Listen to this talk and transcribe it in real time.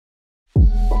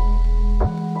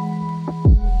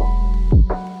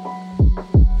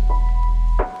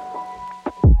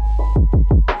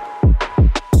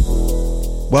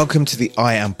Welcome to the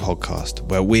I Am podcast,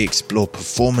 where we explore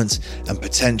performance and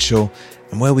potential,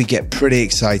 and where we get pretty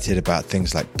excited about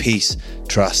things like peace,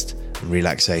 trust, and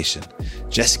relaxation.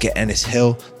 Jessica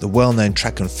Ennis-Hill, the well-known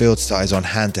track and field star, is on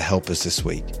hand to help us this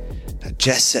week. Now,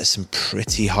 Jess set some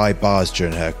pretty high bars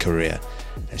during her career,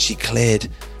 and she cleared,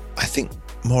 I think,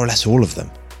 more or less all of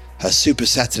them. Her Super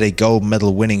Saturday gold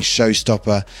medal winning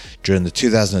showstopper during the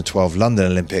 2012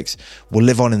 London Olympics will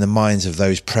live on in the minds of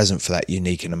those present for that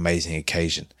unique and amazing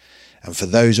occasion, and for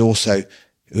those also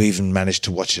who even managed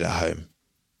to watch it at home.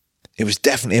 It was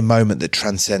definitely a moment that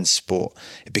transcends sport.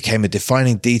 It became a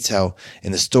defining detail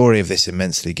in the story of this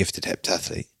immensely gifted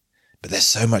heptathlete. But there's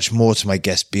so much more to my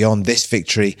guest beyond this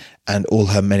victory and all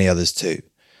her many others too.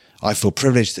 I feel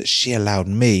privileged that she allowed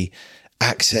me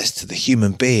access to the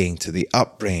human being, to the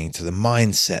upbringing, to the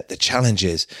mindset, the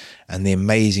challenges, and the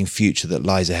amazing future that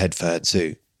lies ahead for her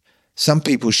too. Some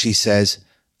people, she says,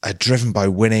 are driven by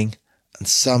winning, and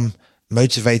some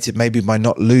motivated maybe by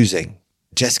not losing.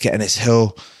 Jessica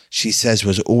Ennis-Hill, she says,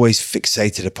 was always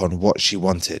fixated upon what she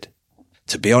wanted.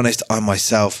 To be honest, I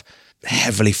myself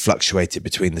heavily fluctuated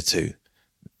between the two.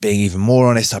 Being even more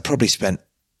honest, I probably spent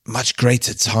much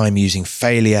greater time using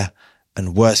failure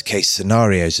and worst case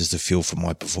scenarios as the fuel for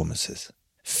my performances.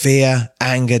 Fear,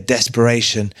 anger,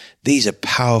 desperation, these are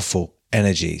powerful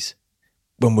energies.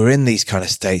 When we're in these kind of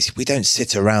states, we don't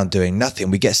sit around doing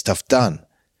nothing, we get stuff done.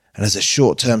 And as a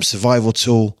short-term survival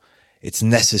tool, it's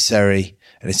necessary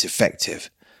and it's effective.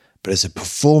 But as a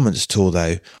performance tool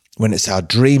though, when it's our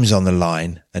dreams on the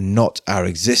line and not our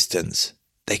existence,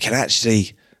 they can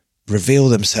actually reveal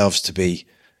themselves to be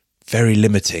very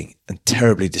limiting and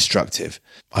terribly destructive.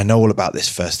 I know all about this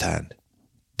firsthand.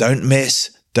 Don't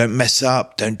miss, don't mess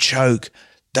up, don't choke,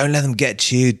 don't let them get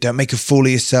to you, don't make a fool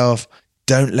of yourself,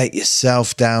 don't let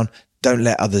yourself down, don't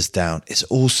let others down. It's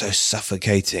all so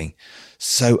suffocating,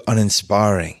 so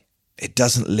uninspiring. It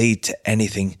doesn't lead to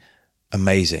anything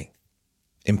amazing.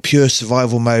 In pure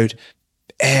survival mode,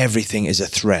 everything is a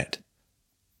threat.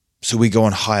 So we go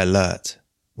on high alert.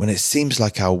 When it seems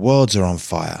like our worlds are on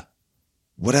fire,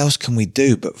 what else can we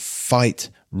do but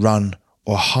fight, run,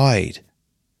 or hide?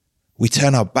 We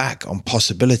turn our back on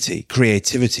possibility,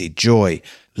 creativity, joy,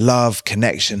 love,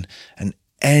 connection, and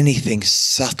anything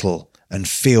subtle and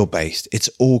feel-based. It's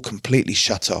all completely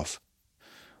shut off.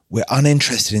 We're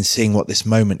uninterested in seeing what this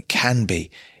moment can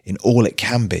be, in all it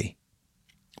can be.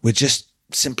 We're just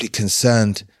simply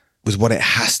concerned with what it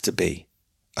has to be,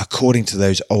 according to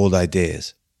those old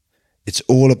ideas. It's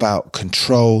all about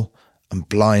control and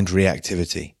blind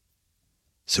reactivity.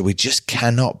 So we just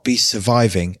cannot be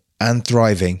surviving and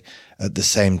thriving at the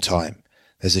same time.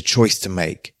 There's a choice to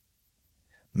make.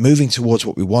 Moving towards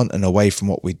what we want and away from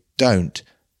what we don't,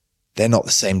 they're not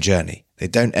the same journey. They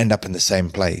don't end up in the same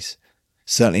place.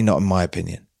 Certainly not in my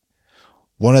opinion.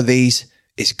 One of these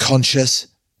is conscious,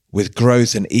 with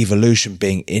growth and evolution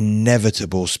being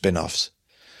inevitable spin-offs.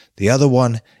 The other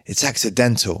one, it's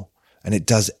accidental, and it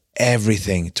does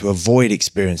everything to avoid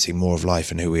experiencing more of life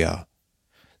and who we are.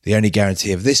 The only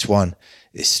guarantee of this one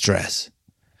is stress.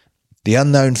 The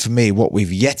unknown for me, what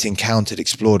we've yet encountered,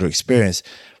 explored, or experienced,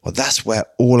 well, that's where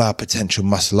all our potential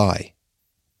must lie.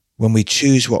 When we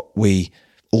choose what we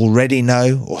already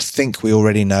know or think we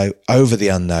already know over the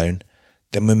unknown,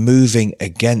 then we're moving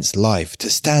against life. To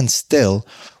stand still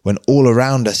when all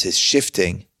around us is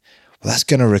shifting, well, that's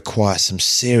going to require some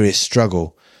serious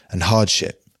struggle and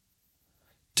hardship.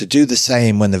 To do the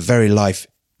same when the very life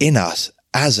in us,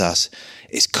 as us,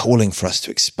 is calling for us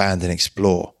to expand and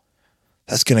explore,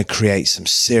 that's going to create some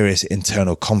serious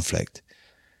internal conflict.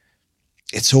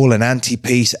 It's all an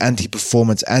anti-peace,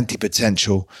 anti-performance,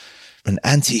 anti-potential, an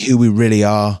anti-who we really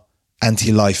are,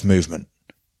 anti-life movement.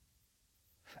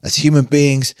 As human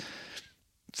beings,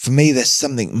 for me, there's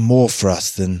something more for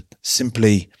us than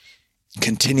simply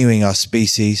continuing our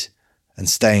species and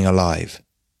staying alive.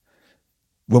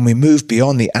 When we move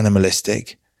beyond the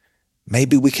animalistic,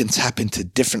 maybe we can tap into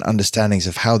different understandings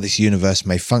of how this universe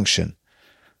may function,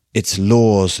 its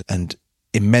laws and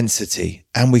immensity,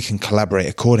 and we can collaborate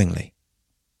accordingly.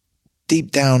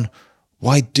 Deep down,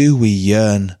 why do we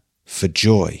yearn for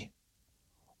joy?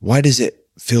 Why does it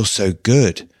feel so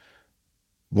good?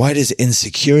 Why does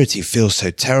insecurity feel so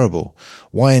terrible?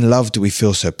 Why in love do we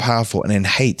feel so powerful and in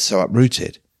hate so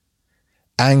uprooted?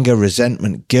 Anger,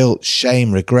 resentment, guilt,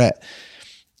 shame, regret,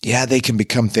 yeah, they can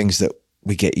become things that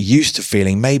we get used to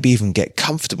feeling, maybe even get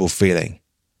comfortable feeling,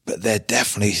 but they're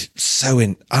definitely so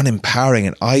unempowering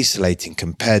and isolating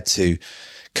compared to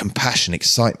compassion,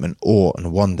 excitement, awe,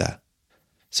 and wonder.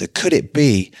 So could it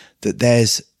be that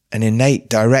there's an innate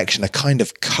direction, a kind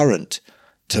of current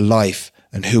to life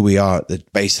and who we are at the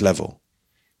base level?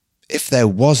 If there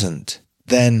wasn't,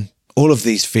 then all of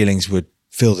these feelings would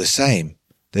feel the same.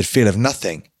 They'd feel of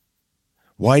nothing.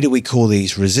 Why do we call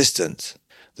these resistance?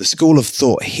 The school of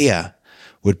thought here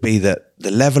would be that the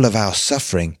level of our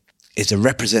suffering is a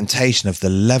representation of the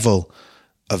level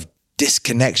of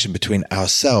disconnection between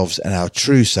ourselves and our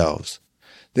true selves.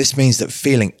 This means that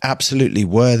feeling absolutely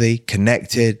worthy,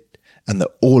 connected, and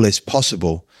that all is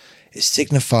possible, it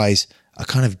signifies a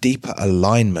kind of deeper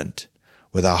alignment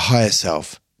with our higher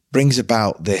self, brings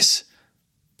about this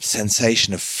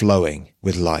sensation of flowing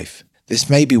with life. This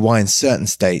may be why in certain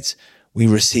states we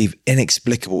receive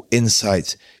inexplicable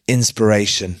insights,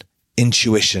 inspiration,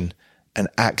 intuition, and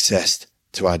access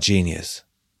to our genius.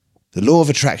 The law of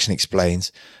attraction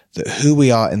explains that who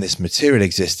we are in this material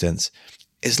existence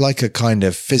is like a kind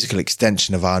of physical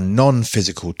extension of our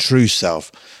non-physical true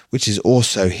self, which is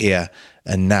also here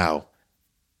and now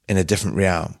in a different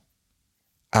realm.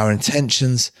 Our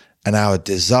intentions and our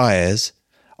desires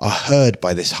are heard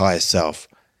by this higher self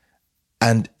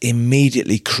and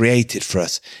immediately created for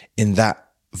us in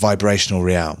that vibrational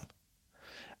realm.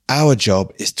 Our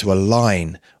job is to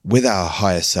align with our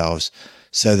higher selves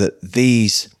so that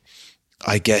these,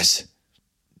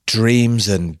 dreams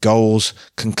and goals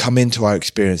can come into our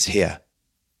experience here.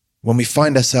 When we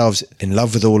find ourselves in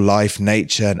love with all life,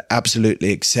 nature, and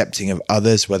absolutely accepting of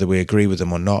others, whether we agree with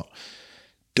them or not,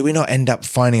 do we not end up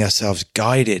finding ourselves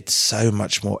guided so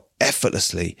much more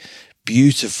effortlessly,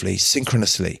 beautifully,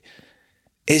 synchronously?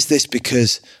 Is this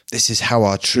because this is how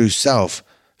our true self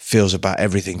feels about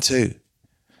everything too?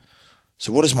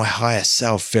 So what does my higher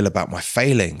self feel about my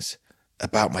failings,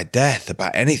 about my death,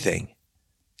 about anything?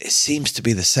 It seems to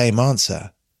be the same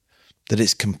answer, that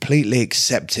it's completely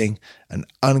accepting and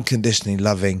unconditionally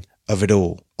loving of it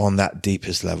all on that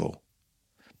deepest level.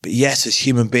 But yes, as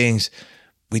human beings,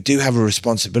 we do have a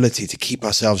responsibility to keep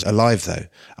ourselves alive though.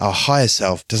 Our higher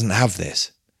self doesn't have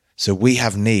this. So we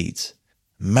have needs.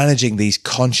 Managing these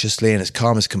consciously and as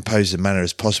calm as composed a manner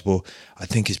as possible, I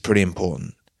think is pretty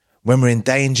important. When we're in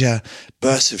danger,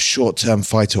 bursts of short-term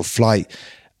fight or flight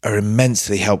are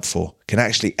immensely helpful, can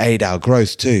actually aid our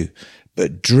growth too.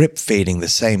 But drip feeding the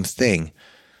same thing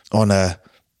on a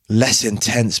less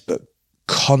intense but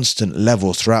constant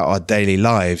level throughout our daily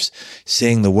lives,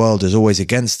 seeing the world as always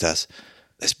against us,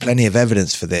 there's plenty of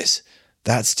evidence for this.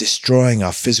 That's destroying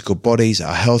our physical bodies,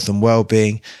 our health and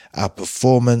well-being, our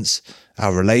performance,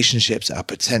 our relationships, our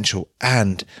potential,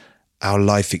 and our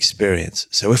life experience.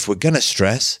 So if we're going to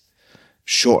stress,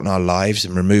 shorten our lives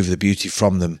and remove the beauty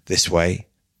from them this way,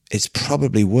 it's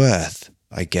probably worth,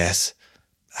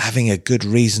 having a good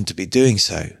reason to be doing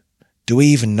so. Do we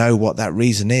even know what that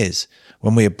reason is?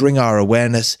 When we bring our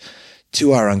awareness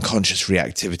to our unconscious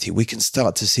reactivity, we can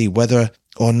start to see whether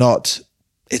or not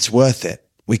it's worth it.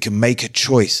 We can make a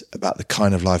choice about the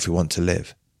kind of life we want to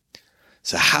live.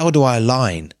 So how do I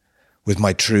align with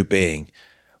my true being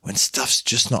when stuff's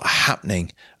just not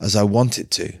happening as I want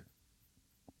it to?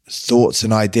 Thoughts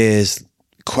and ideas,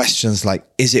 questions like,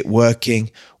 is it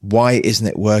working? Why isn't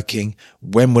it working?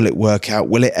 When will it work out?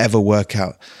 Will it ever work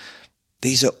out?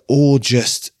 These are all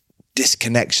just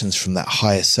disconnections from that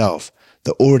higher self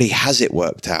that already has it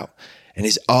worked out and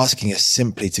is asking us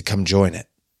simply to come join it.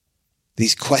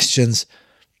 These questions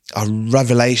are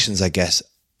revelations,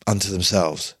 unto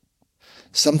themselves.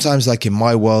 Sometimes, like in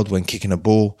my world when kicking a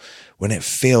ball, when it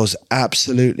feels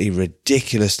absolutely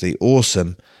ridiculously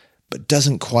awesome, but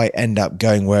doesn't quite end up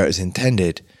going where it was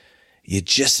intended, you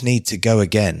just need to go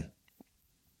again.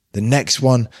 The next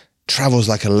one travels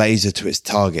like a laser to its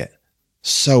target.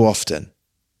 So often,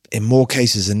 in more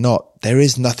cases than not, there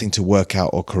is nothing to work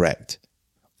out or correct.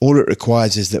 All it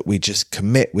requires is that we just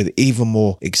commit with even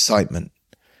more excitement.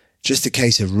 Just a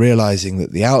case of realizing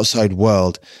that the outside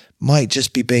world might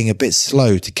just be being a bit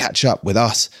slow to catch up with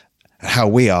us and how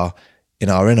we are in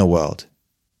our inner world.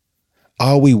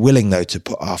 Are we willing, though, to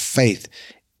put our faith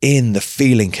in the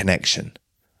feeling connection?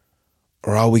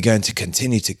 Or are we going to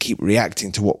continue to keep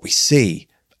reacting to what we see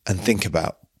and think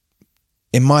about?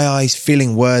 In my eyes,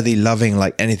 feeling worthy, loving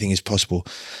like anything is possible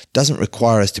doesn't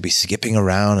require us to be skipping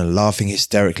around and laughing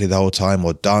hysterically the whole time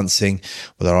or dancing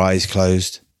with our eyes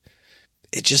closed.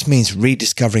 It just means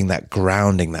rediscovering that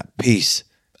grounding, that peace,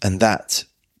 and that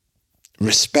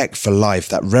respect for life,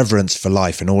 that reverence for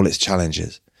life and all its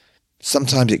challenges.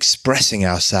 Sometimes expressing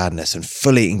our sadness and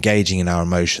fully engaging in our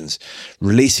emotions,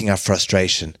 releasing our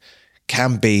frustration,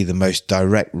 can be the most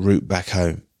direct route back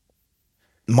home.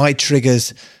 My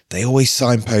triggers, they always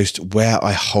signpost where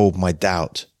I hold my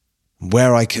doubt,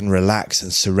 where I can relax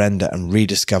and surrender and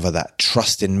rediscover that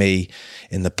trust in me,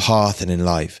 in the path and in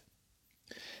life.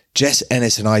 Jess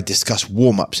Ennis and I discuss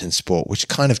warm-ups in sport, which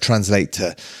kind of translate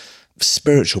to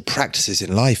spiritual practices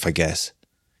in life, I guess.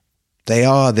 They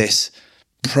are this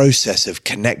process of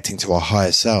connecting to our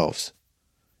higher selves.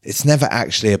 It's never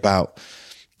actually about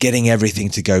getting everything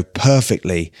to go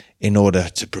perfectly in order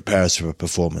to prepare us for a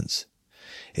performance.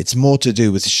 It's more to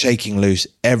do with shaking loose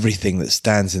everything that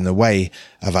stands in the way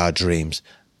of our dreams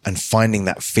and finding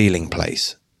that feeling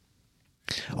place.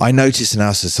 I notice in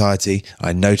our society,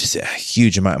 I notice it a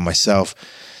huge amount in myself,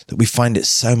 that we find it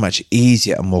so much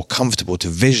easier and more comfortable to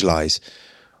visualize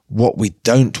what we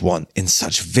don't want in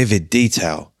such vivid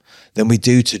detail than we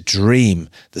do to dream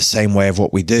the same way of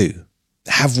what we do.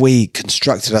 Have we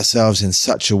constructed ourselves in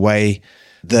such a way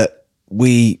that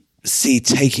we see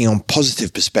taking on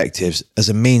positive perspectives as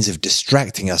a means of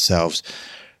distracting ourselves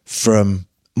from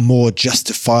more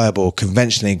justifiable,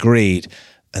 conventionally agreed,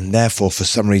 and therefore for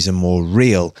some reason more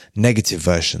real negative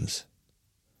versions?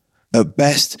 At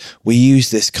best, we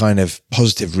use this kind of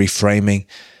positive reframing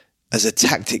as a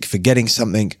tactic for getting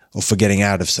something or for getting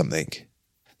out of something.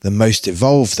 The most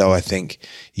evolved, though, I think,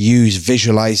 use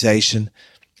visualization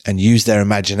and use their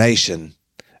imagination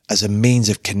as a means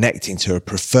of connecting to a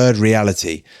preferred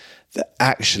reality that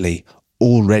actually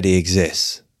already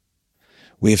exists.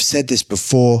 We have said this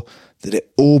before, that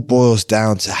it all boils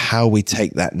down to how we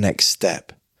take that next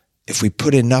step. If we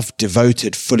put enough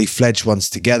devoted, fully fledged ones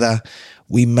together,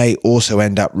 we may also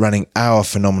end up running our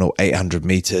phenomenal 800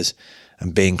 meters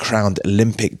and being crowned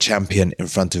Olympic champion in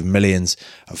front of millions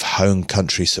of home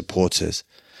country supporters,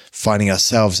 finding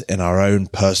ourselves in our own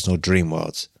personal dream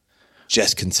worlds.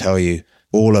 Jess can tell you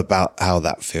all about how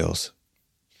that feels.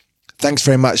 Thanks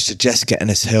very much to Jessica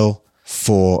Ennis-Hill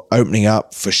for opening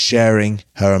up, for sharing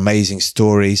her amazing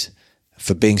stories,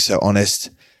 for being so honest.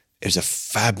 It was a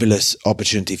fabulous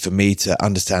opportunity for me to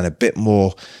understand a bit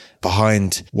more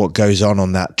behind what goes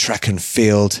on that track and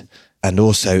field, and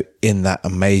also in that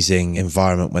amazing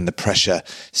environment when the pressure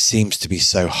seems to be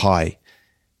so high.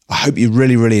 I hope you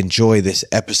really, really enjoy this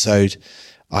episode.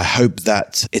 I hope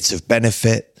that it's of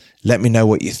benefit. Let me know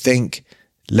what you think.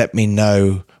 Let me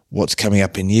know what's coming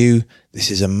up in you. This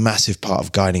is a massive part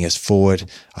of guiding us forward.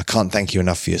 I can't thank you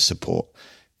enough for your support.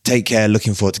 Take care.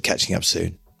 Looking forward to catching up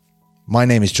soon. My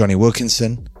name is Jonny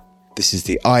Wilkinson. This is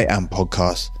the I Am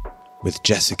podcast with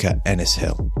Jessica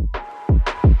Ennis-Hill.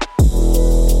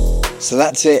 So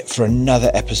that's it for another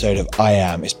episode of I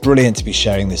Am. It's brilliant to be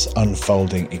sharing this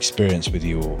unfolding experience with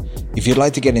you all. If you'd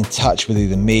like to get in touch with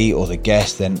either me or the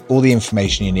guest, then all the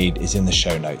information you need is in the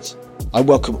show notes. I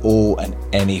welcome all and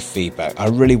any feedback. I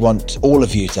really want all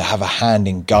of you to have a hand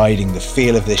in guiding the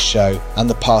feel of this show and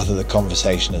the path of the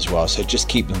conversation as well. So just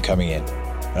keep them coming in.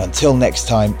 And until next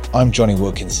time, I'm Jonny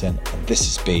Wilkinson, and this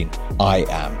has been I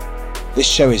Am. This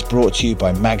show is brought to you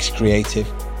by Mags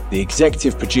Creative. The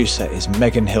executive producer is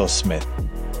Megan Hill-Smith.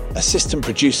 Assistant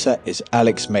producer is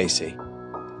Alex Macy.